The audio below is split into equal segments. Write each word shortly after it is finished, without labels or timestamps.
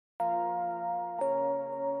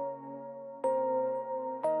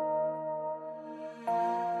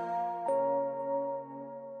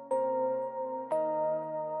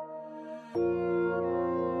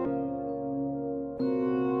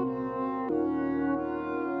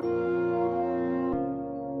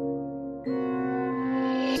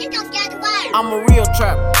I'm a real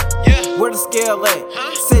trapper. Yeah. Where the scale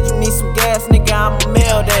at? Said you need some gas, nigga, I'ma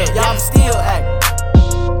mail that. Y'all still act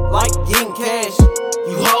like getting cash.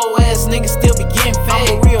 You hoe ass niggas still be getting fed.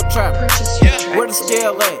 I'm a real trapper. Yeah. Where the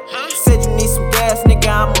scale at? Said you need some gas, nigga,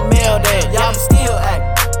 I'ma mail that. Y'all still act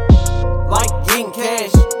like getting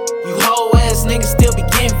cash. You hoe ass niggas still be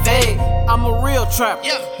getting fed. I'm a real trapper.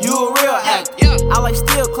 Yeah. You a real actor. Yeah. I like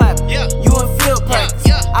steel clapping. Yeah. You in field practice.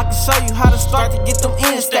 Yeah. I can show you how to start to get them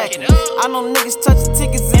ends stacking. I know niggas touch the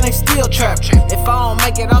tickets and they still trapping. If I don't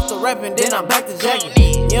make it off the rapping, then I'm back to jacking.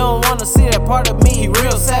 You don't wanna see that part of me, he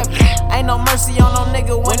real savage. Ain't no mercy on no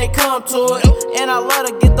nigga when it come to it. And I love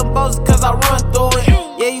to get them bosses cause I run through it.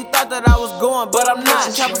 Yeah, you thought that I was going, but I'm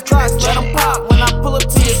not. Chopper stocks, let them pop when I pull up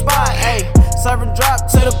to your spot. Ayy, serving drop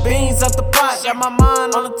to the beans up the pot. Got my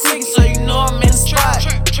mind on the ticket, so you know I'm in the spot.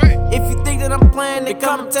 If you think that I'm playing, then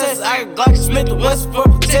come and test. I got Glock Smith the West for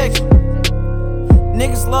protection.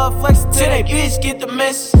 Niggas love flexing till they bitch get the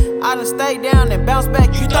message. I done stay down and bounce back.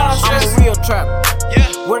 You thought I'm a real trapper.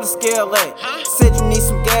 Yeah. Where the scale at? Said you need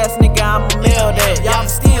some gas, nigga, I'ma mail that. Y'all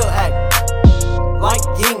still act like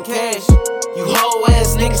getting cash. You hoe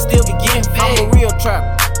ass niggas still be getting fed. I'm a real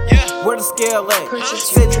trapper. Yeah. Where the scale at?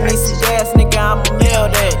 Said you need some gas, nigga, I'ma mail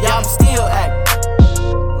that. Y'all still act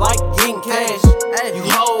like getting cash. You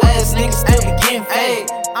hoe ass niggas still be getting fed.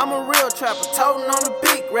 I'm a real trapper, toting on the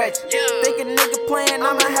big ratchet. Yeah. Think a nigga playing,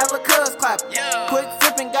 I'ma have a cuz clapping. Yeah. Quick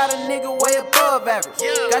flipping, got a nigga way above average.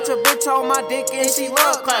 Yeah. Got your bitch on my dick and she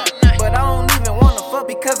love clapping. But I don't even wanna fuck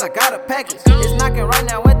because I got a package. It's knocking right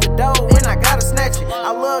now at the door and I gotta snatch it.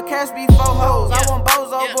 I love cash before hoes, I want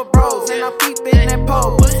bows over bros. And I peep in that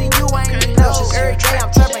pole, pussy you ain't know. Every day I'm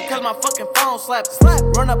trapping cause my fucking phone slapping.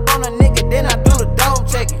 Run up on a nigga, then I do the dome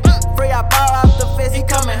checking. Free, I bow out the fence, he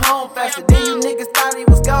coming home faster. Then you niggas thought he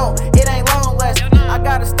was gone, it ain't long lasting. I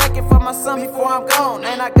gotta stack it for my son before I'm gone.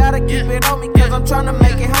 And I gotta keep it on me cause I'm tryna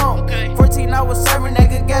make it home. 14 I was serving that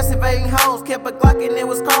good gas invading homes. Kept a Glock and it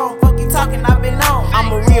was calm. Fuck you talking, I been on.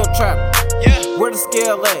 I'm a real trapper. Yeah. Where the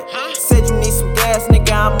scale at? Said you need some gas,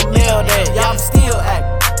 nigga, I'ma mail that. Y'all still act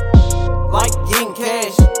like getting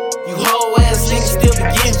cash. You hoe ass niggas still be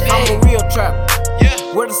getting fed. I'm a real trapper.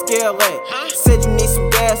 Yeah. Where the scale at? Said you need some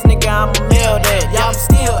gas, nigga, I'ma mail that. Y'all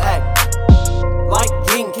still act like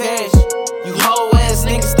getting cash. You hoe ass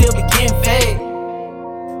niggas still be getting fed.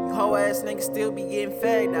 You hoe ass niggas still be getting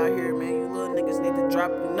fed out here, man. You little niggas need to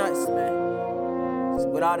drop your nuts,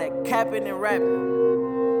 man. With all that capping and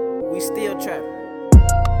rapping, we still trapping.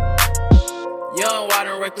 Young, wild,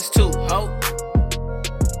 and reckless too, ho.